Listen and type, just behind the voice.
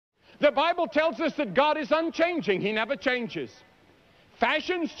The Bible tells us that God is unchanging. He never changes.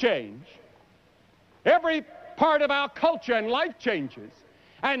 Fashions change. Every part of our culture and life changes.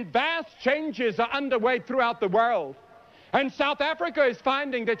 And vast changes are underway throughout the world. And South Africa is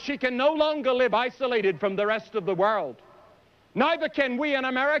finding that she can no longer live isolated from the rest of the world. Neither can we in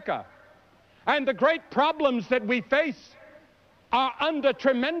America. And the great problems that we face are under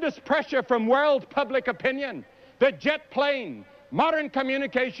tremendous pressure from world public opinion. The jet plane, modern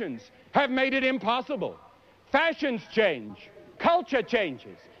communications have made it impossible. Fashions change, culture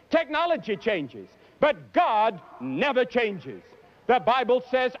changes, technology changes, but God never changes. The Bible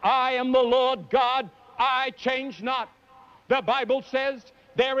says, I am the Lord God, I change not. The Bible says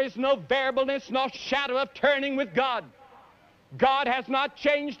there is no variableness nor shadow of turning with God. God has not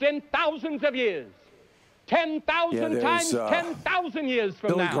changed in thousands of years. 10,000 times 10,000 years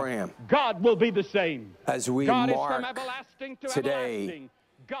from Billy now, Graham, God will be the same. as we God mark is from everlasting to today everlasting.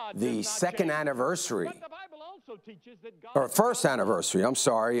 God the does not second change. anniversary, But the Bible also teaches that God or first anniversary, I'm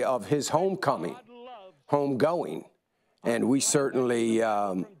sorry, of his homecoming, homegoing. And we certainly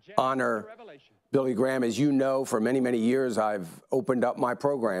honor Billy Graham. As you know, for many, many years, I've opened up my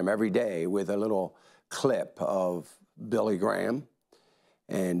program every day with a little clip of Billy Graham.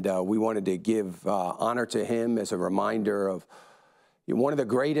 And we wanted to give honor to him as a reminder of one of the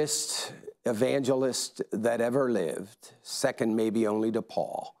greatest evangelists that ever lived, second maybe only to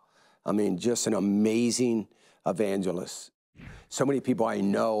Paul. I mean, just an amazing evangelist. So many people I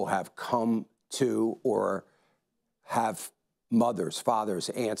know have come to or have mothers, fathers,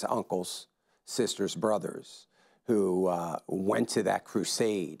 aunts, uncles, sisters, brothers who went to that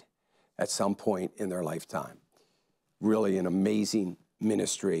crusade at some point in their lifetime. Really an amazing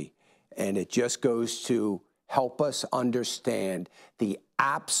ministry, and it just goes to help us understand the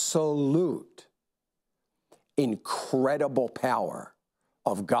absolute incredible power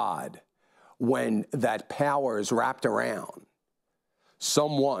of God when that power is wrapped around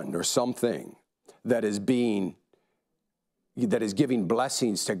someone or something that is giving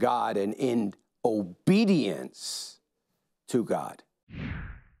blessings to God and in obedience to God.